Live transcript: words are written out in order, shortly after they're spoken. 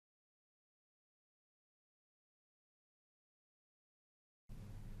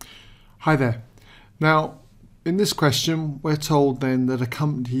Hi there. Now, in this question, we're told then that a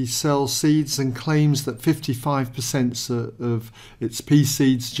company sells seeds and claims that 55% of its pea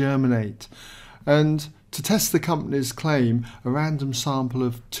seeds germinate. And to test the company's claim, a random sample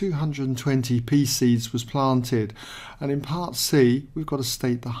of 220 pea seeds was planted. And in part C, we've got to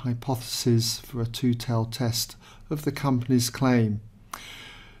state the hypothesis for a two-tailed test of the company's claim.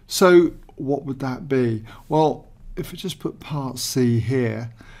 So what would that be? Well, if we just put part C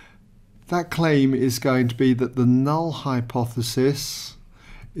here, that claim is going to be that the null hypothesis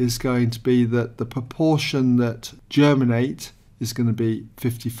is going to be that the proportion that germinate is going to be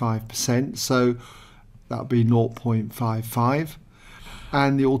 55%, so that would be 0.55.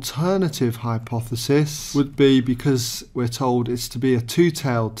 And the alternative hypothesis would be, because we're told it's to be a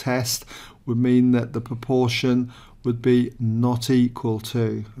two-tailed test, would mean that the proportion would be not equal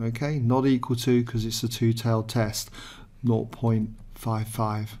to, okay? Not equal to, because it's a two-tailed test,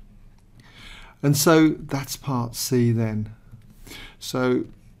 0.55. And so that's part C then. So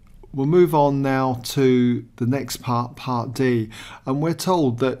we'll move on now to the next part, part D. And we're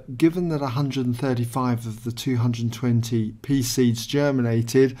told that given that 135 of the 220 pea seeds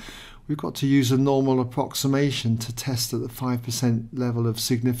germinated, we've got to use a normal approximation to test at the 5% level of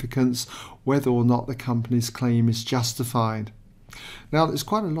significance whether or not the company's claim is justified. Now, there's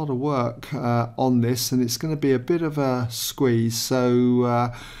quite a lot of work on this, and it's going to be a bit of a squeeze,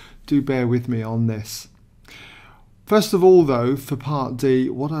 so do bear with me on this. First of all though, for part D,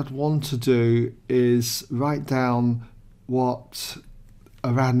 what I'd want to do is write down what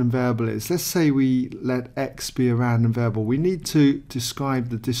a random variable is. Let's say we let x be a random variable. We need to describe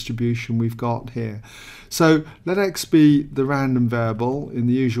the distribution we've got here. So let x be the random variable in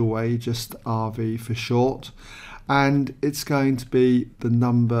the usual way, just RV for short, and it's going to be the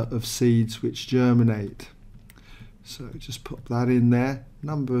number of seeds which germinate. So just put that in there.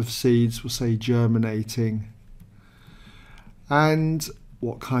 Number of seeds, we'll say germinating. And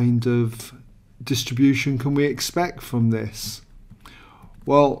what kind of distribution can we expect from this?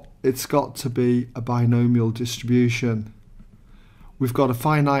 Well, it's got to be a binomial distribution. We've got a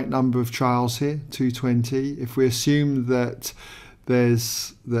finite number of trials here, 220. If we assume that the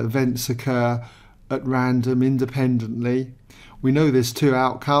events occur at random independently, we know there's two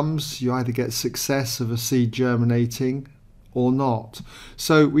outcomes. You either get success of a seed germinating or not.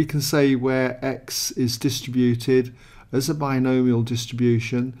 So we can say where x is distributed as a binomial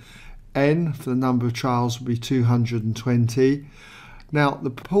distribution, n for the number of trials will be 220. Now the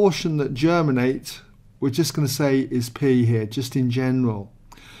proportion that germinate, we're just going to say is p here, just in general.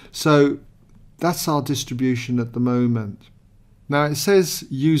 So that's our distribution at the moment. Now it says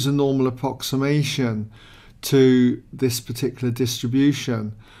use a normal approximation to this particular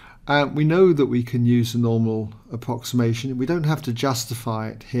distribution. We know that we can use a normal approximation. We don't have to justify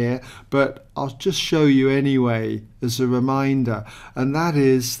it here, but I'll just show you anyway as a reminder, and that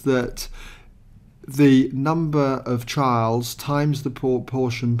is that the number of trials times the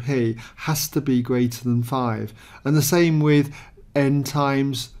proportion p has to be greater than 5, and the same with n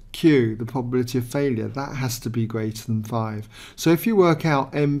times q, the probability of failure, that has to be greater than 5. So if you work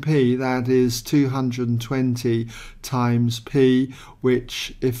out MP, that is 220 times P,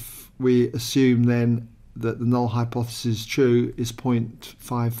 which if we assume then that the null hypothesis is true is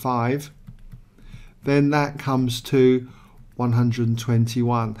 0.55, then that comes to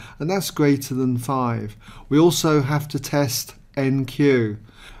 121, and that's greater than 5. We also have to test NQ,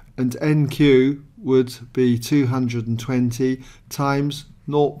 and NQ would be 220 times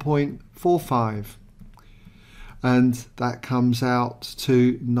 0.45, and that comes out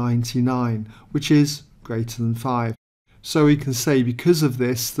to 99, which is greater than 5. So we can say because of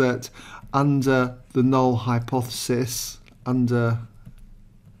this that under the null hypothesis, under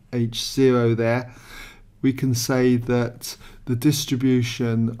H0 there, we can say that the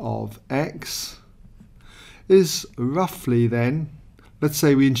distribution of x is roughly then, let's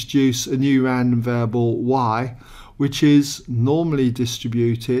say we introduce a new random variable y, which is normally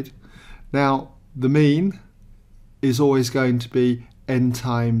distributed. Now the mean is always going to be n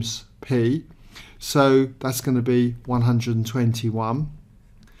times p, so that's going to be 121.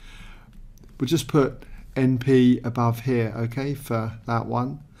 We'll just put np above here, okay, for that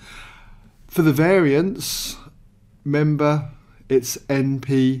one. For the variance, remember it's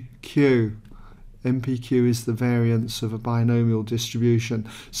npq. NPQ is the variance of a binomial distribution.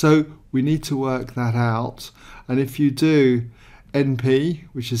 So we need to work that out. And if you do NP,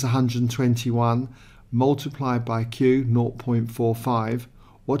 which is 121, multiplied by Q, 0.45,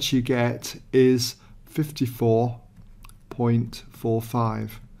 what you get is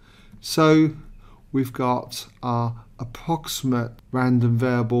 54.45. So we've got our approximate random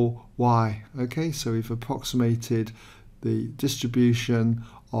variable y. Okay, so we've approximated the distribution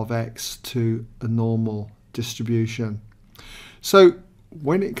of x to a normal distribution. So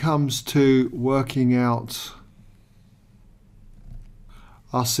when it comes to working out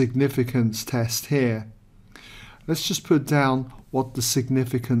our significance test here, let's just put down what the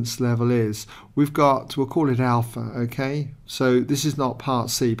significance level is. We'll call it alpha, okay? So this is not part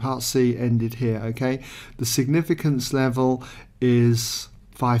C. Part C ended here, okay? The significance level is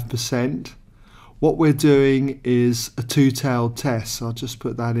 5%. What we're doing is a two-tailed test. So I'll just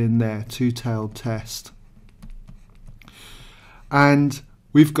put that in there, two-tailed test. And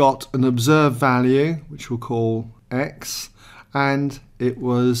we've got an observed value, which we'll call x, and it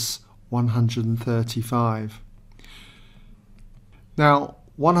was 135. Now,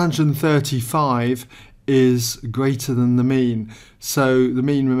 135 is greater than the mean. So the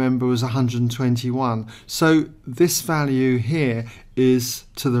mean, remember, was 121. So this value here is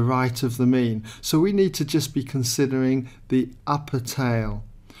to the right of the mean. So we need to just be considering the upper tail.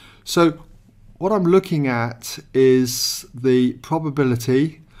 So what I'm looking at is the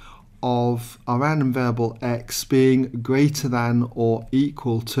probability of our random variable x being greater than or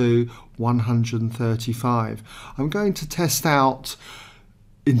equal to 135. I'm going to test out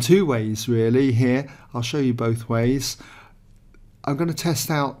in two ways really here. I'll show you both ways. I'm going to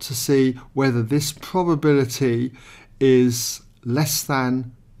test out to see whether this probability is less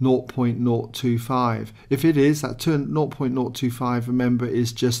than 0.025. If it is, that 0.025, remember,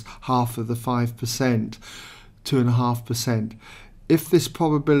 is just half of the 5%, 2.5%. If this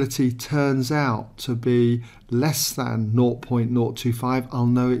probability turns out to be less than 0.025, I'll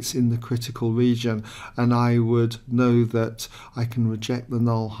know it's in the critical region, and I would know that I can reject the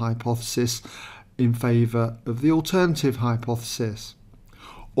null hypothesis in favour of the alternative hypothesis.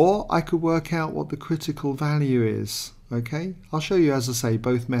 Or I could work out what the critical value is. Okay, I'll show you, as I say,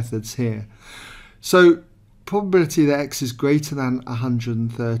 both methods here. So probability that x is greater than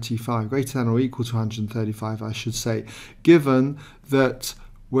 135, greater than or equal to 135, I should say, given that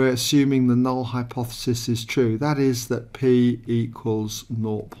we're assuming the null hypothesis is true. That is that p equals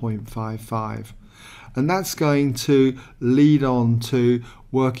 0.55. And that's going to lead on to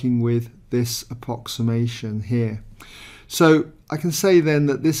working with this approximation here. So I can say then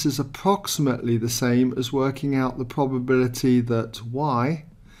that this is approximately the same as working out the probability that y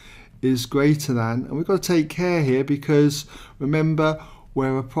is greater than, and we've got to take care here because remember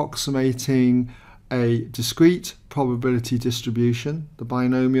we're approximating a discrete probability distribution, the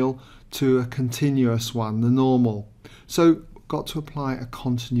binomial, to a continuous one, the normal. So got to apply a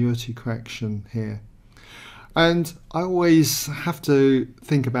continuity correction here. And I always have to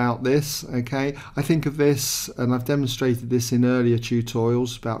think about this, okay? I think of this, and I've demonstrated this in earlier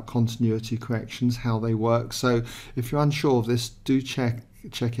tutorials about continuity corrections, how they work. So if you're unsure of this, do check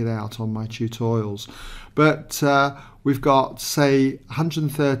it out on my tutorials. But we've got, say,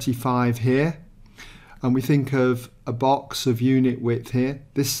 135 here, and we think of a box of unit width here.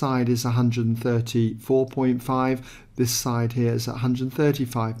 This side is 134.5, this side here is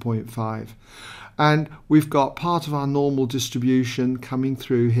 135.5. And we've got part of our normal distribution coming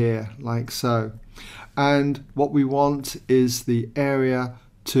through here, like so. And what we want is the area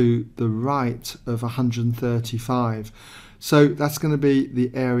to the right of 135. So that's going to be the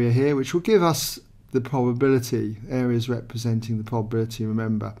area here, which will give us the probability, areas representing the probability,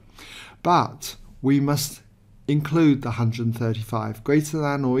 remember. But we must include the 135, greater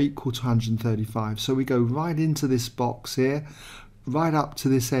than or equal to 135. So we go right into this box here, right up to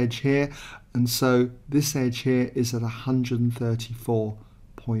this edge here, and so this edge here is at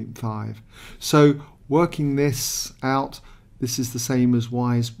 134.5. So working this out, this is the same as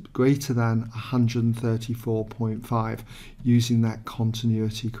y is greater than 134.5 using that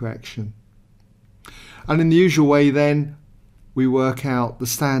continuity correction. And in the usual way then, we work out the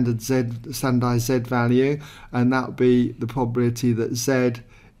standardized z value, and that would be the probability that z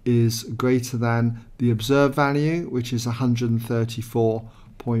is greater than the observed value, which is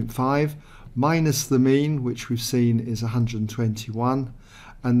 134.5, minus the mean, which we've seen is 121,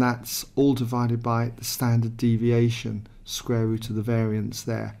 and that's all divided by the standard deviation, square root of the variance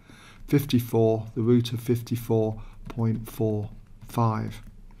there, 54, the root of 54.45.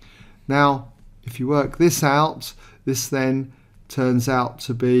 Now, if you work this out, this then turns out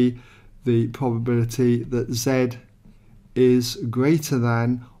to be the probability that z is greater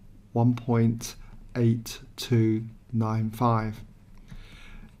than 1.8295.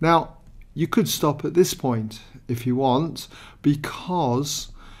 Now, you could stop at this point if you want,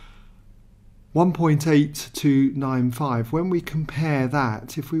 because 1.8295, when we compare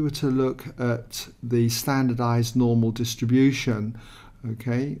that, if we were to look at the standardized normal distribution,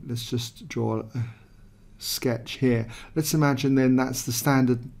 okay, let's just draw a sketch here. Let's imagine then that's the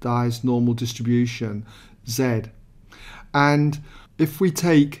standardized normal distribution, Z. And if we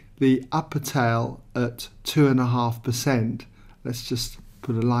take the upper tail at 2.5%, let's just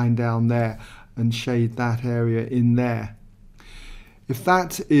put a line down there and shade that area in there. If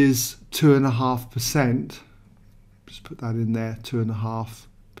that is 2.5%, just put that in there,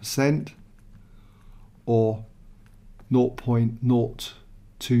 2.5%, or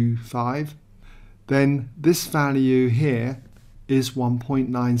 0.025, then this value here is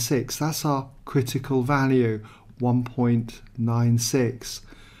 1.96. That's our critical value, 1.96.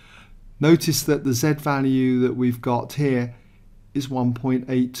 Notice that the Z value that we've got here is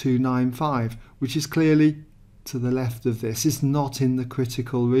 1.8295, which is clearly to the left of this. It's not in the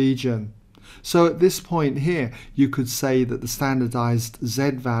critical region. So at this point here, you could say that the standardized Z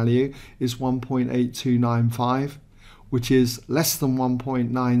value is 1.8295, which is less than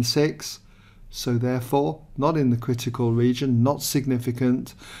 1.96, so therefore not in the critical region, not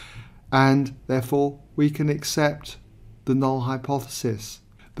significant, and therefore we can accept the null hypothesis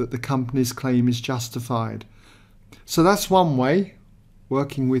that the company's claim is justified. So that's one way,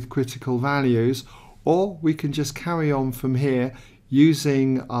 working with critical values, or we can just carry on from here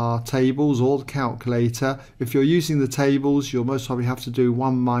using our tables or the calculator. If you're using the tables, you'll most probably have to do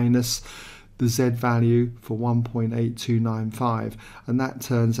 1 minus the Z value for 1.8295, and that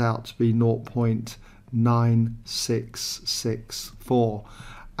turns out to be 0.9664,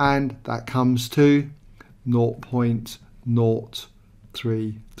 and that comes to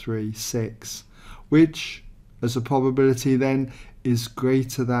 0.0336, which as a probability then is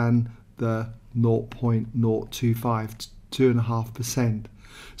greater than the 0.025, 2.5%.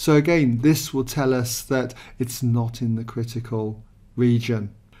 So again, this will tell us that it's not in the critical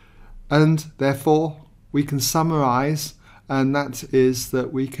region. And therefore, we can summarize, and that is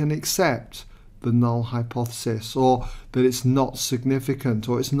that we can accept the null hypothesis, or that it's not significant,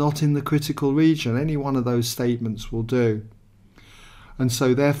 or it's not in the critical region. Any one of those statements will do. And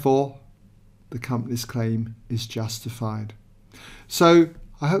so therefore, the company's claim is justified. So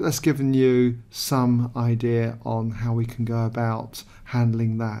I hope that's given you some idea on how we can go about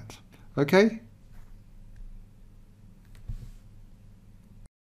handling that. Okay?